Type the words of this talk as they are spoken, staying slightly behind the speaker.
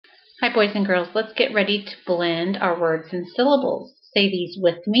Hi, boys and girls. Let's get ready to blend our words and syllables. Say these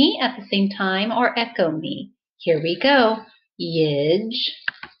with me at the same time or echo me. Here we go. Yidge,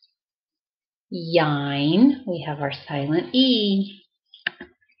 yine. We have our silent E.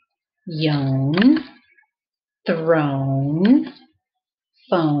 Yone, throne,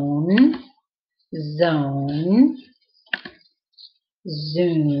 phone, zone,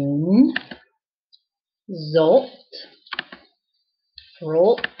 zoon, zolt,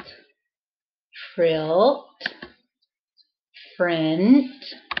 frolt, frilt, frint,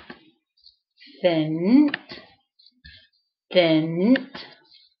 thint, thint,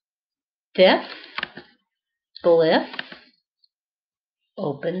 thiff, bliff,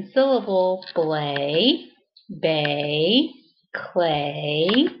 open syllable, blay, bay,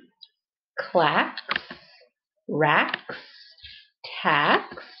 clay, clacks, racks,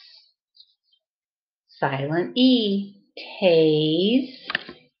 tax, silent E, tase,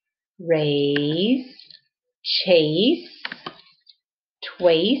 raise, chase,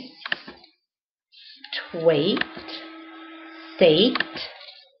 twace, twait, sate,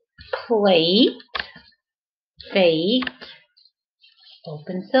 plate, fate,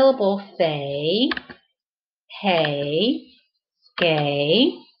 open syllable, fay, hay,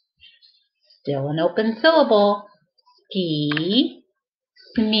 skay, still an open syllable, ski,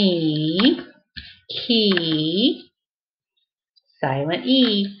 smee, key, silent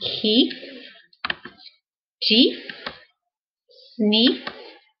E, keef, chief, sneef,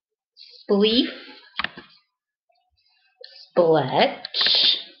 spleef,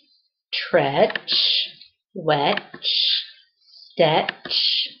 spletch, tretch, wetch,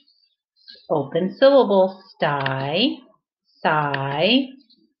 stetch, open syllable, sty, sigh,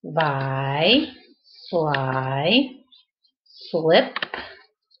 vi, sly, slip,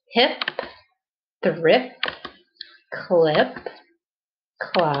 hip, thrip, clip,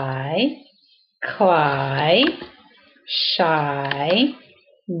 cly, cly, shy,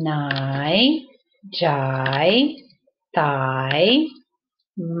 nigh, jai, thigh,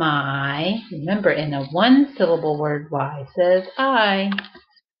 my. Remember, in a one-syllable word, Y says I.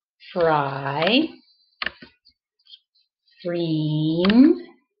 Fry, freen,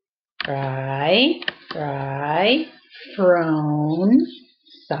 fry, fry, frown,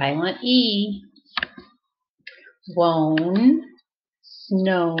 silent E. Wone,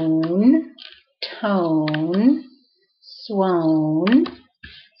 snown, tone, swoon,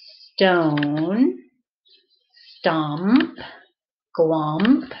 stone, stump,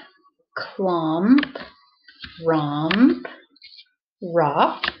 glump, clump, rump,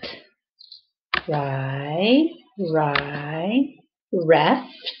 roughed, rye, reft,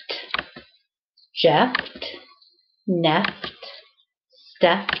 jeft, neft,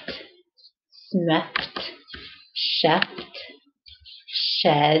 steft, smeft, sheft,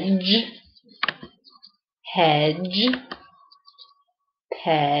 shedge, hedge,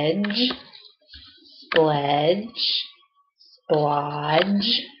 pedge, spledge, splodge,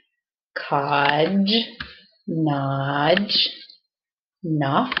 codge, nodge,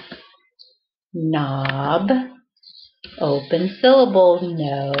 nuff, knob, open syllable,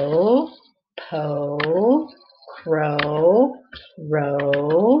 no, po, crow,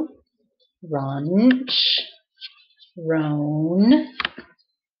 row, runch, roan,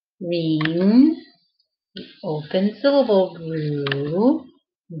 reen, open syllable, grew,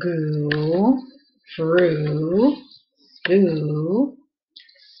 goo, frew, spoo,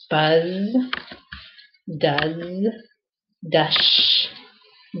 spuzz, does, dush,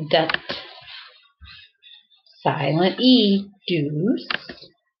 dut, silent E, deuce,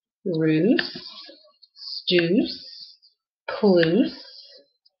 roos, stoose, ploose,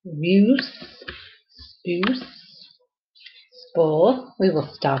 ruse, spoose, spool. We will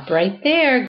stop right there.